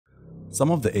Some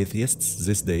of the atheists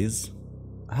these days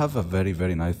have a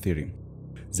very nice theory.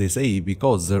 They say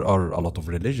because there are a lot of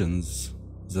religions,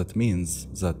 that means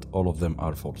that all of them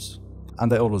are false.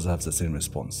 And I always have the same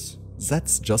response.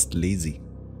 That's just lazy.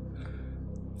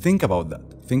 Think about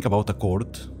that. Think about a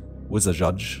court with a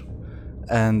judge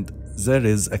and there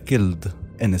is a killed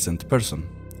innocent person.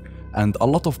 And a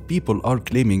lot of people are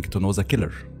claiming to know the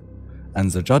killer.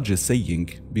 And the judge is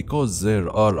saying, because there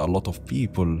are a lot of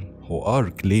people who are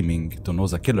claiming to know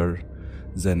the killer,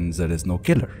 then there is no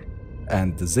killer.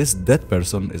 And this dead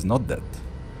person is not dead.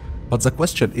 But the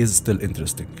question is still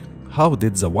interesting. How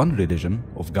did the one religion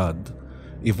of God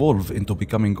evolve into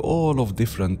becoming all of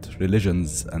different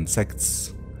religions and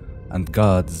sects and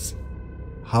gods?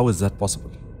 How is that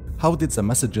possible? How did the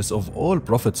messages of all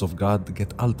prophets of God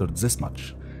get altered this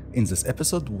much? In this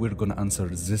episode, we're gonna answer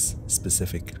this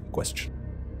specific question.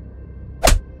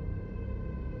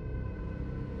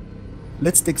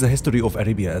 Let's take the history of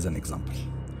Arabia as an example.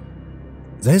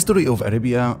 The history of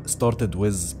Arabia started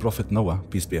with Prophet Noah,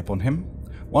 peace be upon him.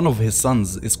 One of his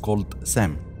sons is called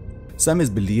Sam. Sam is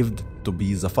believed to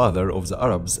be the father of the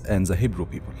Arabs and the Hebrew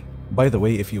people. By the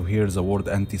way, if you hear the word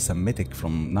anti-Semitic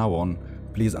from now on,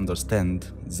 please understand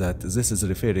that this is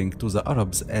referring to the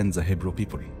Arabs and the Hebrew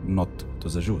people, not to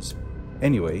the Jews.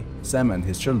 Anyway, Sam and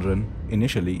his children,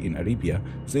 initially in Arabia,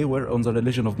 they were on the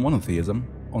religion of monotheism,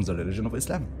 on the religion of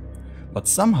Islam. But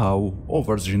somehow,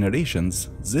 over generations,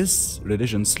 this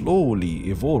religion slowly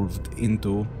evolved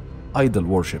into idol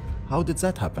worship. How did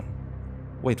that happen?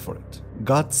 Wait for it.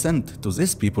 God sent to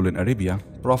these people in Arabia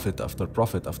prophet after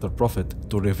prophet after prophet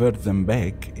to revert them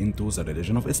back into the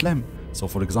religion of Islam. So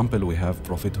for example, we have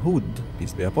Prophet Hud,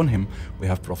 peace be upon him. We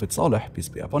have Prophet Saleh, peace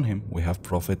be upon him. We have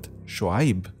Prophet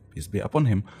Shu'aib, peace be upon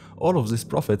him. All of these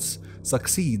prophets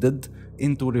succeeded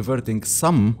into reverting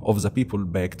some of the people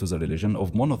back to the religion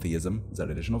of monotheism, the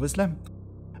religion of Islam.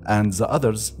 And the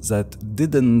others that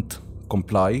didn't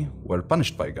comply were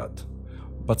punished by God.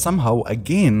 But somehow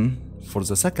again, for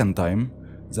the second time,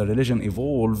 the religion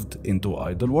evolved into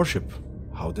idol worship.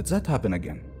 How did that happen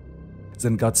again?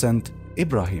 Then God sent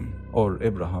Ibrahim, or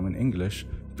Abraham in English,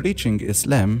 preaching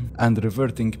Islam and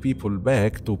reverting people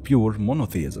back to pure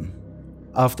monotheism.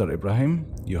 After Ibrahim,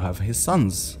 you have his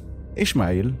sons,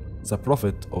 Ishmael, the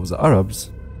prophet of the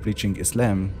Arabs, preaching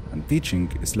Islam and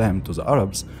teaching Islam to the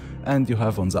Arabs, and you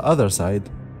have on the other side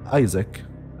Isaac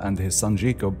and his son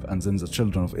Jacob, and then the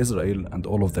children of Israel and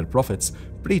all of their prophets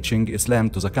preaching Islam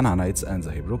to the Canaanites and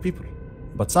the Hebrew people.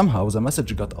 But somehow the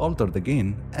message got altered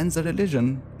again and the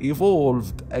religion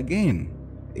evolved again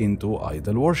into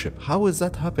idol worship. How is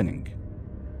that happening?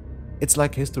 It's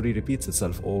like history repeats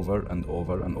itself over and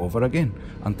over and over again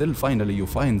until finally you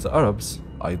find the Arabs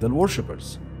idol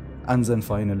worshippers. And then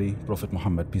finally, Prophet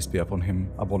Muhammad, peace be upon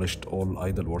him, abolished all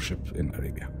idol worship in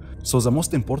Arabia. So the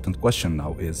most important question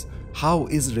now is, how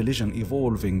is religion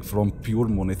evolving from pure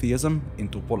monotheism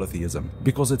into polytheism?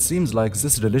 Because it seems like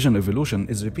this religion evolution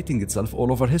is repeating itself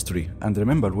all over history. And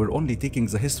remember, we're only taking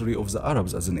the history of the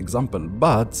Arabs as an example,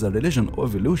 but the religion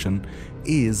evolution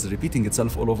is repeating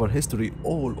itself all over history,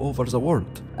 all over the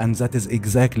world. And that is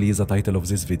exactly the title of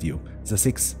this video, the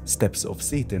 6 steps of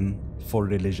Satan for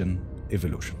religion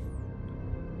evolution.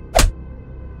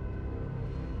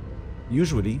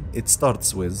 Usually, it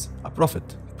starts with a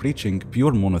prophet preaching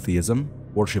pure monotheism,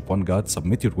 worship one God,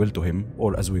 submit your will to him,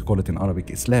 or as we call it in Arabic,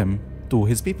 Islam, to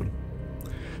his people.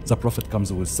 The prophet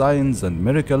comes with signs and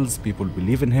miracles, people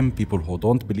believe in him, people who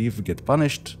don't believe get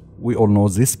punished. We all know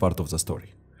this part of the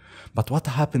story. But what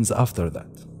happens after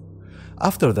that?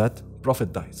 After that,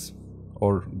 prophet dies,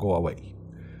 or go away.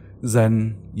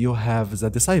 Then you have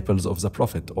the disciples of the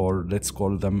prophet, or let's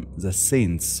call them the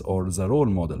saints or the role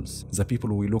models, the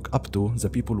people we look up to,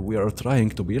 the people we are trying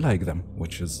to be like them,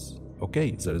 which is okay,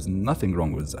 there is nothing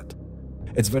wrong with that.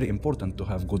 It's very important to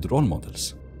have good role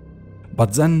models.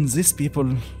 But then these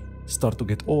people start to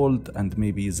get old and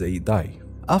maybe they die.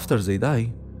 After they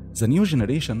die, the new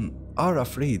generation are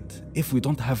afraid if we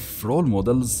don't have role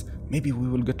models, maybe we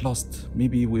will get lost.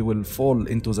 Maybe we will fall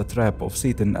into the trap of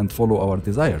Satan and follow our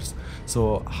desires.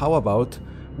 So how about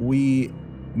we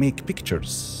make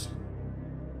pictures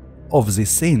of these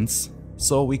saints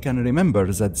so we can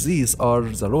remember that these are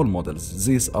the role models,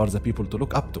 these are the people to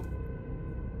look up to.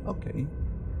 Okay,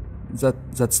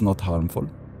 that's not harmful.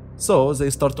 So they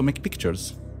start to make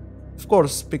pictures. Of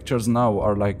course, pictures now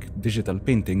are like digital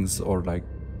paintings or like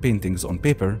paintings on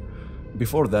paper.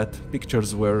 Before that,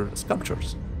 pictures were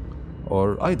sculptures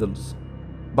or idols.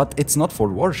 But it's not for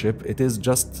worship, it is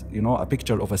just, a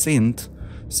picture of a saint,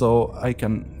 so I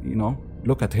can,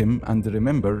 look at him and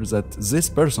remember that this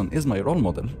person is my role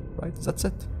model, right? That's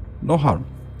it. No harm.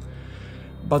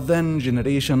 But then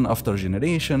generation after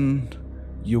generation,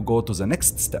 you go to the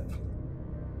next step.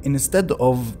 Instead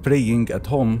of praying at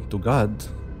home to God,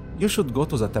 you should go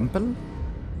to the temple.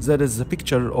 There is a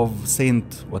picture of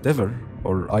saint whatever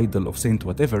or idol of saint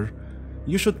whatever.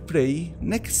 You should pray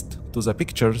next to the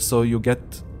picture so you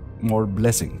get more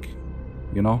blessing.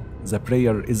 You know, the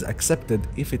prayer is accepted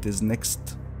if it is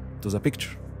next to the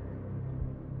picture.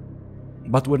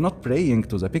 But we're not praying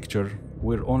to the picture,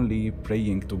 we're only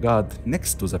praying to God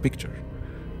next to the picture.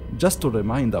 Just to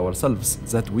remind ourselves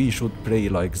that we should pray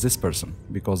like this person,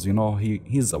 because you know,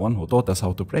 he's the one who taught us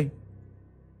how to pray.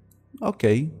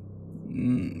 Okay,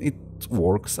 it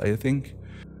works, I think.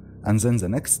 And then the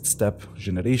next step,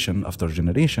 generation after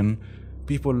generation,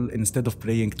 people, instead of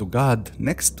praying to God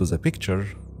next to the picture,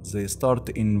 they start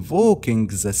invoking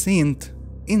the saint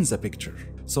in the picture.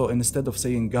 So instead of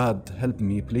saying, God, help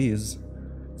me, please,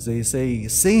 they say,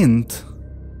 Saint,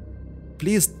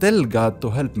 please tell God to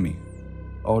help me,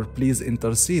 or please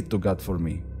intercede to God for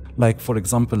me. Like, for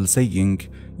example, saying,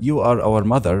 you are our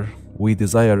mother, we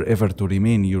desire ever to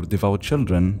remain your devout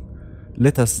children.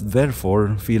 Let us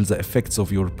therefore feel the effects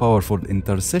of your powerful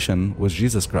intercession with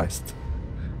Jesus Christ.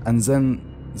 And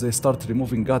then they start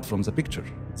removing God from the picture.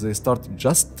 They start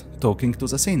just talking to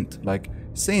the saint, like,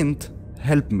 Saint,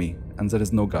 help me, and there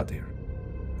is no God here.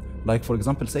 Like, for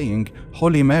example, saying,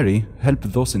 Holy Mary, help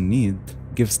those in need,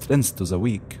 give strength to the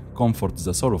weak, comfort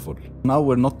the sorrowful. Now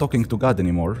we're not talking to God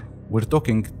anymore. We're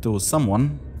talking to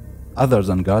someone other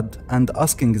than God and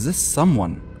asking this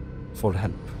someone for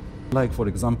help. Like, for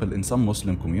example, in some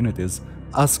Muslim communities,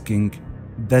 asking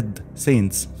dead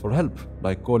saints for help,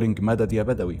 like calling Madad ya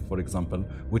Badawi, for example,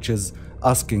 which is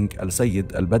asking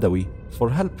Al-Sayyid Al-Badawi for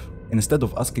help. Instead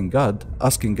of asking God,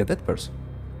 asking a dead person.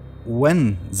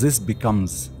 When this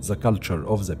becomes the culture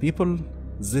of the people,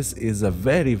 this is a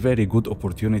very, very good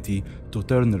opportunity to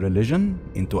turn religion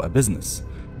into a business.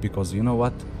 Because you know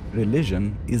what?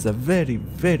 Religion is a very,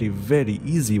 very, very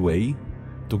easy way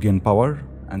to gain power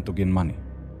and to gain money.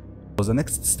 So the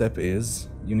next step is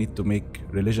you need to make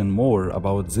religion more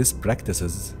about these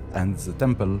practices and the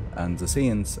temple and the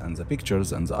saints and the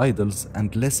pictures and the idols,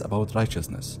 and less about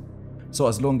righteousness. So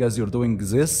as long as you're doing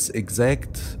this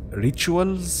exact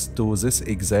rituals to this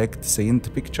exact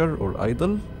saint picture or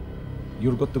idol,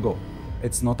 you're good to go.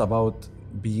 It's not about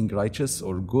being righteous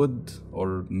or good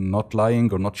or not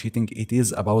lying or not cheating. It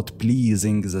is about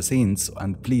pleasing the saints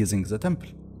and pleasing the temple.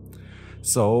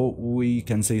 So we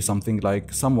can say something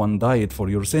like, someone died for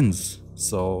your sins.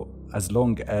 So as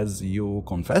long as you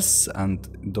confess and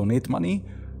donate money,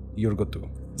 you're good to go.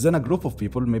 Then a group of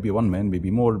people, maybe one man, maybe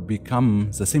more,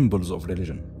 become the symbols of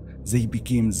religion. They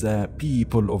became the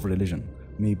people of religion.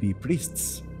 Maybe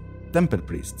priests, temple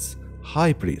priests,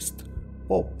 high priest,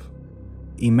 pope,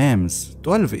 imams,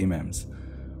 12 imams.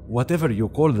 Whatever you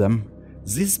call them,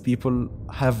 these people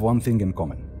have one thing in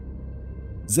common.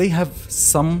 They have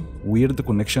some weird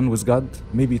connection with God,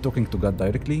 maybe talking to God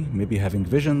directly, maybe having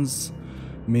visions,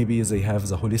 maybe they have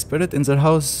the Holy Spirit in their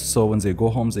house, so when they go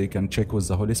home they can check with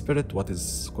the Holy Spirit what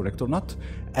is correct or not.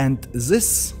 And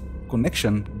this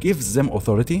connection gives them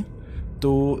authority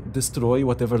to destroy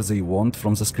whatever they want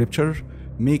from the scripture,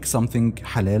 make something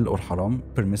halal or haram,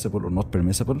 permissible or not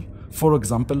permissible. For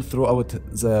example, throughout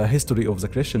the history of the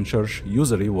Christian church,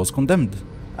 usury was condemned.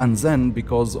 And then,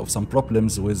 because of some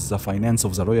problems with the finance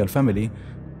of the royal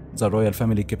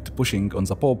family kept pushing on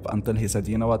the Pope until he said,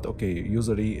 you know what, okay,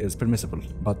 usury is permissible,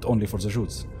 but only for the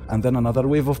Jews. And then another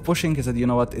wave of pushing, he said, you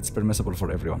know what, it's permissible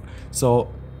for everyone.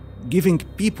 So giving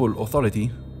people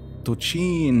authority to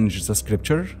change the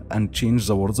scripture and change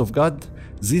the words of God,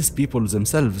 these people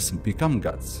themselves become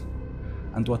gods.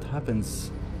 And what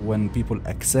happens when people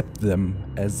accept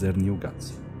them as their new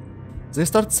gods? They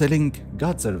start selling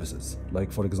God services,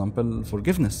 like, for example,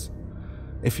 forgiveness.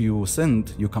 If you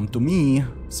sinned, you come to me,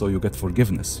 so you get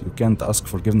forgiveness. You can't ask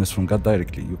forgiveness from God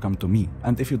directly, you come to me.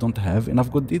 And if you don't have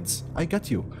enough good deeds, I got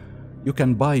you. You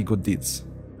can buy good deeds.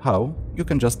 How? You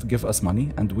can just give us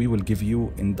money and we will give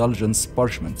you indulgence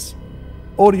parchments.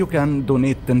 Or you can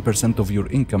donate 10% of your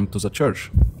income to the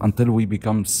church until we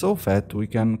become so fat we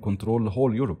can control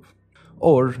whole Europe.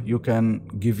 Or you can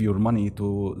give your money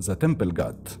to the temple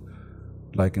god,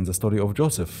 like in the story of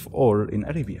Joseph, or in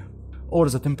Arabia. Or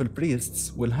the temple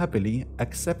priests will happily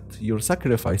accept your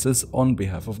sacrifices on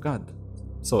behalf of God.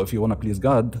 So if you want to please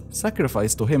God,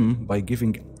 sacrifice to him by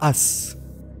giving us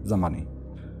the money.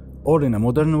 Or in a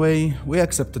modern way, we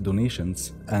accept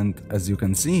donations, and as you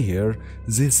can see here,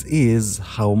 this is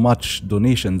how much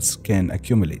donations can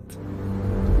accumulate.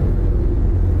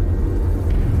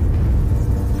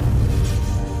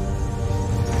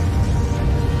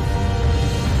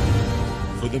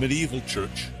 For the medieval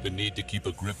church, the need to keep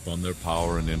a grip on their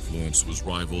power and influence was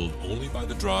rivaled only by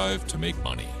the drive to make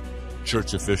money.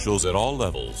 Church officials at all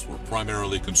levels were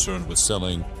primarily concerned with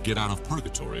selling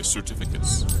get-out-of-purgatory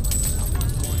certificates.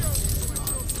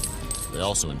 They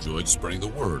also enjoyed spreading the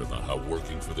word about how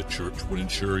working for the church would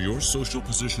ensure your social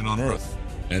position on earth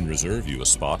and reserve you a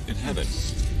spot in heaven.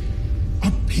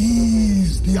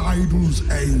 Appease the idol's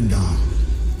anger.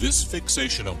 This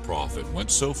fixation on profit went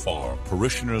so far,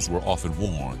 parishioners were often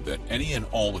warned that any and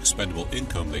all expendable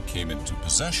income they came into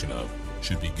possession of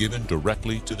should be given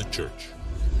directly to the church.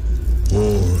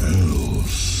 Or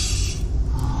else.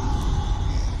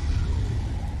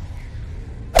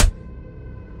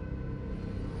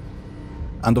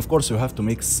 And of course you have to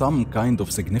make some kind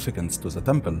of significance to the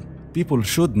temple. People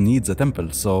should need the temple,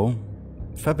 so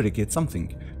fabricate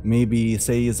something. Maybe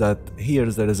say that here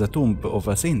there is a tomb of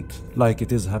a saint, like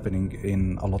it is happening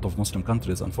in a lot of Muslim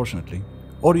countries, unfortunately.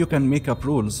 Or you can make up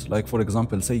rules, like for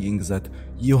example saying that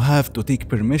you have to take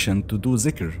permission to do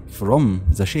zikr from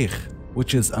the sheikh,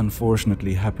 which is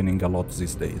unfortunately happening a lot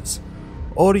these days.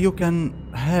 Or you can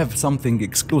have something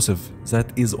exclusive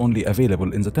that is only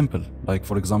available in the temple, like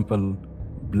for example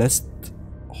blessed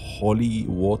holy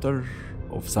water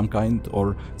of some kind,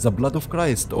 or the blood of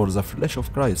Christ, or the flesh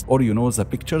of Christ, or the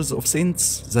pictures of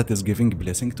saints that is giving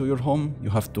blessing to your home. You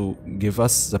have to give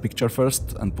us the picture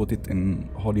first and put it in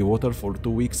holy water for 2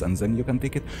 weeks and then you can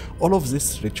take it. All of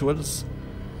these rituals,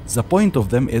 the point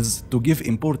of them is to give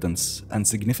importance and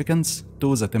significance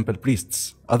to the temple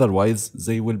priests. Otherwise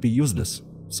they will be useless.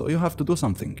 So you have to do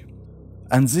something.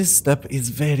 And this step is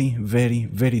very, very,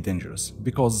 very dangerous,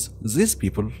 because these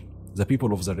people, the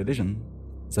people of the religion,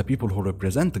 the people who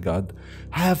represent God,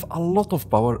 have a lot of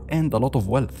power and a lot of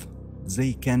wealth.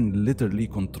 They can literally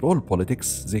control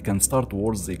politics, they can start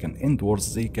wars, they can end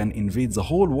wars, they can invade the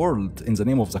whole world in the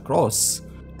name of the cross,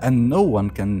 and no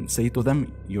one can say to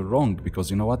them, you're wrong, because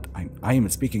you know what, I am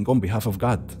speaking on behalf of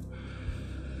God.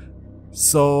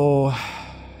 So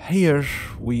here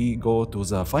we go to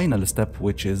the final step,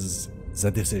 which is the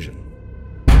decision.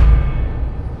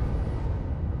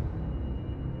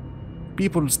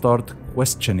 People start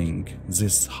questioning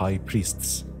these high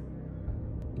priests.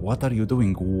 What are you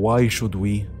doing? Why should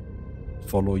we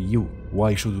follow you?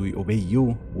 Why should we obey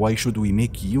you? Why should we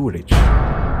make you rich?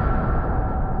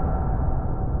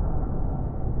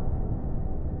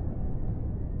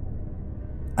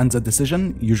 And the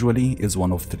decision usually is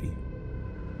one of three.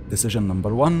 Decision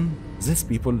number one, these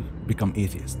people become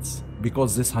atheists.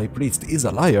 Because this high priest is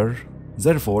a liar,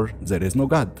 therefore there is no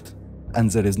God, and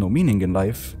there is no meaning in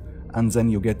life, and then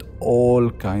you get all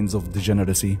kinds of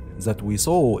degeneracy that we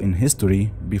saw in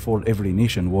history before every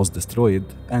nation was destroyed,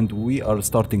 and we are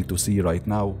starting to see right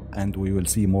now, and we will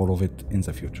see more of it in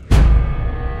the future.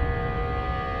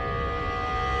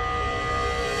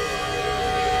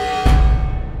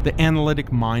 The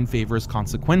analytic mind favors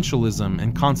consequentialism,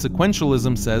 and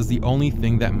consequentialism says the only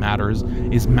thing that matters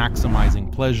is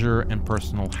maximizing pleasure and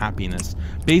personal happiness,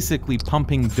 basically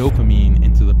pumping dopamine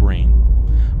into the brain.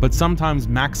 But sometimes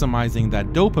maximizing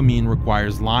that dopamine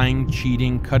requires lying,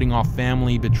 cheating, cutting off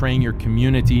family, betraying your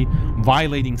community,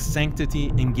 violating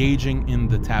sanctity, engaging in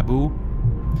the taboo.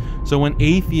 So when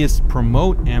atheists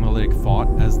promote analytic thought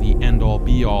as the end-all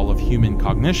be-all of human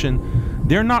cognition,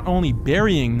 they're not only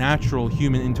burying natural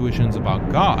human intuitions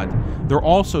about God, they're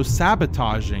also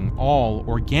sabotaging all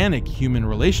organic human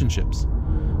relationships.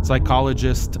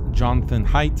 Psychologist Jonathan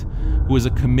Haidt, who is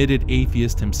a committed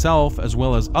atheist himself, as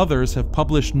well as others, have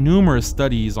published numerous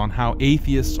studies on how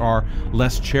atheists are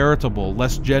less charitable,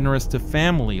 less generous to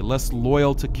family, less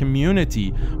loyal to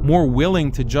community, more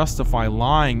willing to justify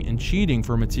lying and cheating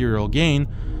for material gain,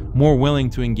 more willing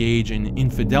to engage in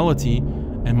infidelity,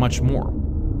 and much more.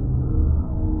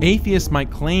 Atheists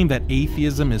might claim that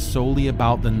atheism is solely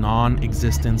about the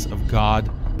non-existence of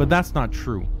God, but that's not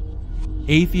true.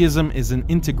 Atheism is an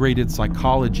integrated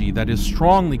psychology that is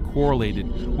strongly correlated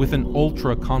with an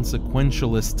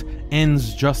ultra-consequentialist,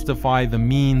 ends justify the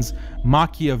means,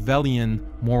 Machiavellian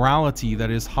morality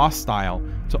that is hostile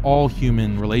to all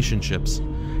human relationships.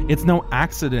 It's no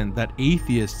accident that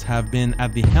atheists have been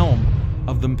at the helm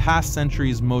of the past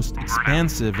century's most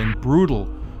expansive and brutal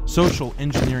social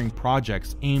engineering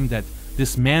projects aimed at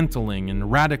dismantling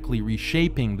and radically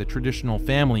reshaping the traditional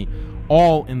family,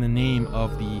 all in the name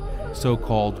of the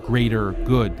so-called greater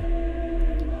good.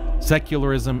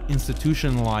 Secularism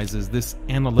institutionalizes this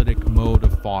analytic mode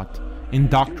of thought,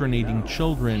 indoctrinating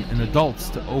children and adults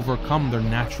to overcome their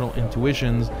natural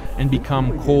intuitions and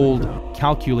become cold,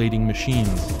 calculating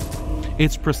machines.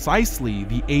 It's precisely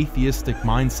the atheistic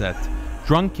mindset,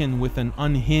 drunken with an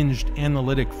unhinged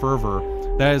analytic fervor,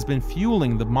 that has been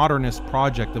fueling the modernist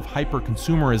project of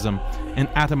hyper-consumerism and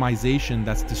atomization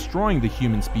that's destroying the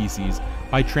human species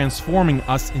by transforming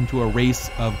us into a race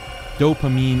of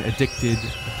dopamine-addicted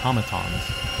automatons.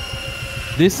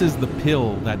 This is the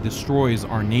pill that destroys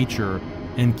our nature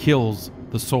and kills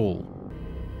the soul.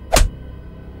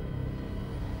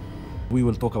 We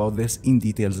will talk about this in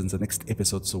details in the next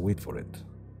episode, so wait for it.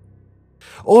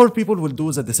 Or people will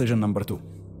do the decision number 2.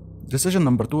 Decision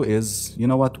number 2 is, you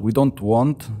know what, we don't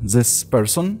want this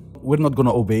person. We're not going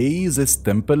to obey these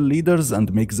temple leaders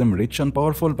and make them rich and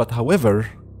powerful, but however,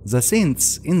 the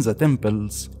saints in the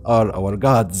temples are our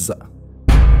gods.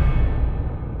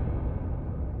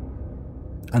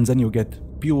 And then you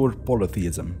get pure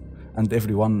polytheism, and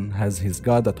everyone has his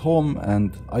god at home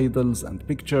and idols and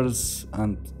pictures,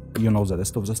 and you know the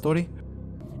rest of the story.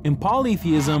 In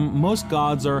polytheism, most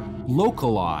gods are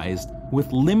localized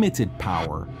with limited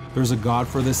power. There's a god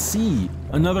for the sea,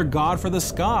 another god for the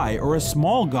sky, or a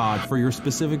small god for your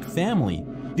specific family.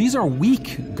 These are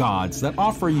weak gods that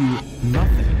offer you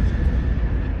nothing.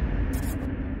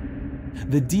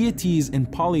 The deities in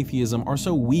polytheism are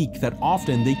so weak that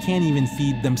often they can't even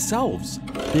feed themselves.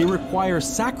 They require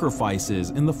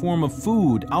sacrifices in the form of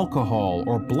food, alcohol,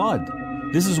 or blood.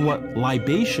 This is what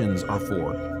libations are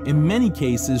for. In many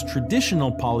cases,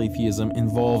 traditional polytheism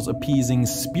involves appeasing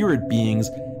spirit beings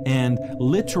and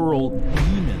literal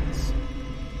demons.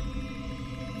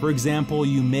 For example,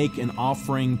 you make an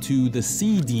offering to the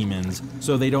sea demons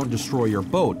so they don't destroy your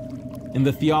boat. In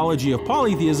the theology of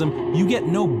polytheism, you get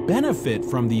no benefit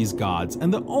from these gods,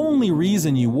 and the only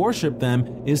reason you worship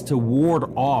them is to ward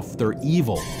off their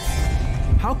evil.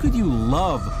 How could you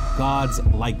love gods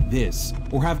like this,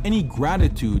 or have any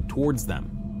gratitude towards them?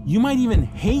 You might even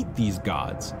hate these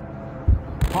gods.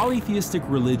 Polytheistic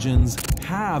religions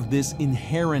have this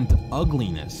inherent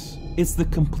ugliness. It's the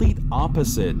complete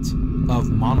opposite of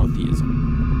monotheism.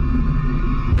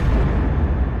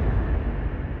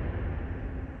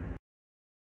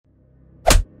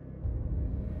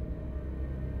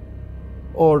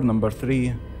 Or number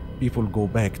 3, people go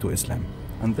back to Islam.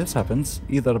 And this happens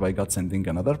either by God sending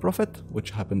another prophet, which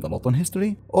happened a lot in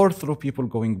history, or through people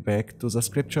going back to the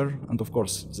scripture, and of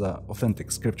course the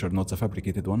authentic scripture, not the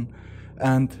fabricated one,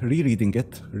 and rereading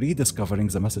it, rediscovering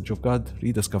the message of God,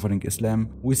 rediscovering Islam.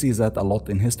 We see that a lot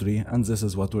in history, and this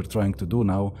is what we're trying to do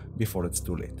now before it's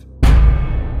too late.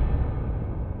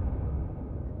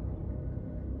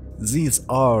 These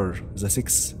are the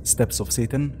 6 steps of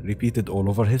Satan, repeated all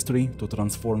over history, to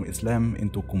transform Islam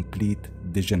into complete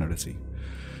degeneracy.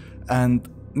 And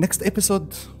next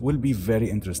episode will be very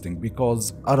interesting,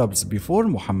 because Arabs before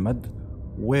Muhammad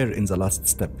were in the last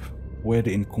step, were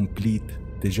in complete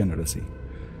degeneracy.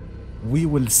 We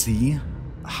will see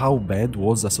how bad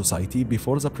was the society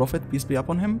before the Prophet, peace be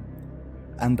upon him,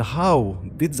 and how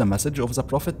did the message of the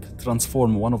Prophet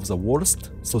transform one of the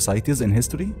worst societies in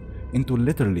history into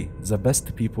literally the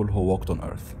best people who walked on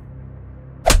earth.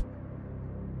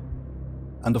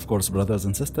 And of course, brothers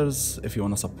and sisters, if you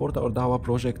want to support our dawah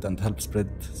project and help spread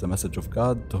the message of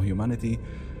God to humanity,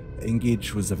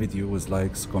 engage with the video with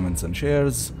likes, comments, and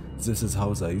shares. This is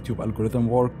how the YouTube algorithm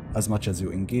works. As much as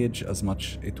you engage, as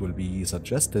much it will be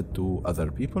suggested to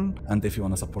other people. And if you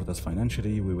want to support us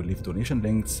financially, we will leave donation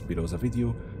links below the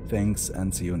video. Thanks,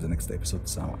 and see you in the next episode.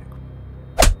 Assalamu alaikum.